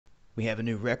We have a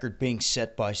new record being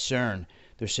set by CERN.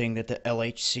 They're saying that the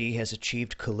LHC has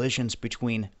achieved collisions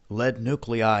between lead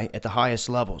nuclei at the highest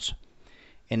levels,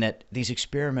 and that these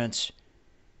experiments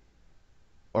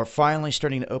are finally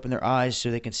starting to open their eyes so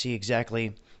they can see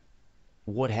exactly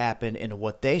what happened and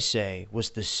what they say was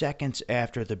the seconds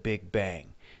after the Big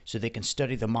Bang, so they can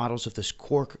study the models of this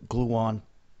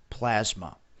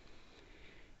quark-gluon-plasma.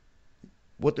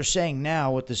 What they're saying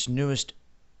now with this newest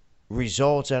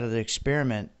results out of the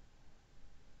experiment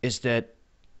is that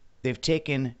they've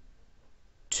taken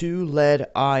two lead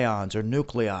ions or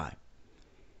nuclei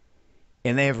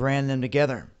and they have ran them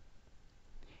together.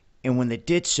 And when they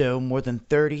did so, more than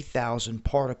 30,000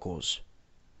 particles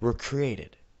were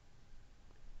created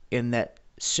in that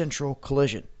central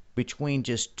collision between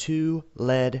just two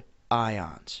lead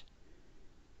ions.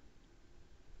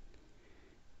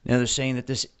 Now they're saying that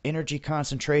this energy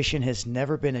concentration has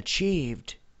never been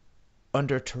achieved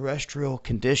under terrestrial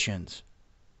conditions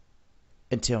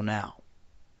until now.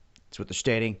 That's what they're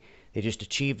stating. They just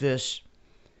achieved this,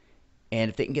 and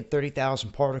if they can get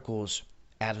 30,000 particles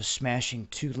out of smashing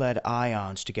two lead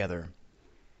ions together,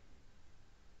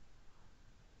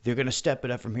 they're going to step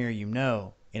it up from here,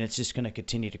 and it's just going to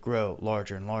continue to grow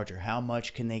larger and larger. How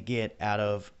much can they get out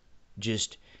of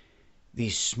just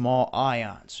these small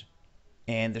ions?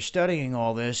 And they're studying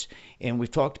all this, and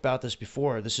we've talked about this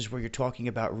before. This is where you're talking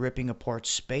about ripping apart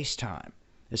space-time.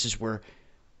 This is where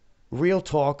real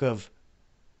talk of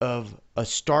a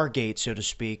Stargate, so to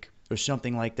speak, or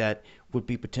something like that would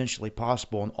be potentially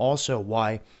possible, and also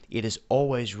why it is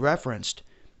always referenced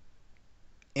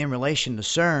in relation to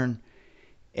CERN.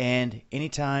 And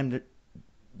anytime that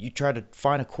you try to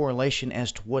find a correlation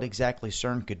as to what exactly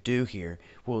CERN could do here,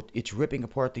 well, it's ripping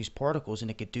apart these particles,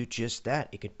 and it could do just that.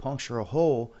 It could puncture a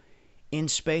hole in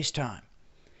space-time.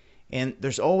 And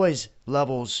there's always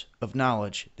levels of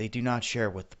knowledge they do not share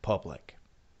with the public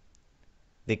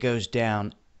that goes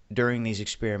down during these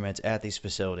experiments at these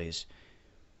facilities.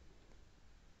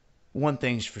 One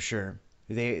thing's for sure,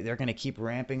 they're going to keep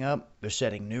ramping up. They're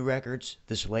setting new records.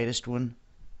 This latest one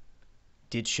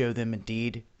did show them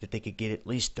indeed that they could get at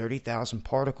least 30,000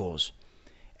 particles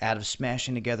out of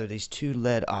smashing together these two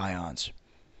lead ions.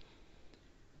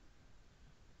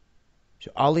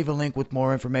 So I'll leave a link with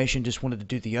more information. Just wanted to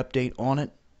do the update on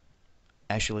it.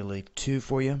 Actually leave two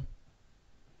for you.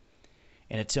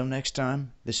 And until next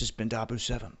time, this has been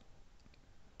Dabu7.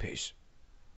 Peace.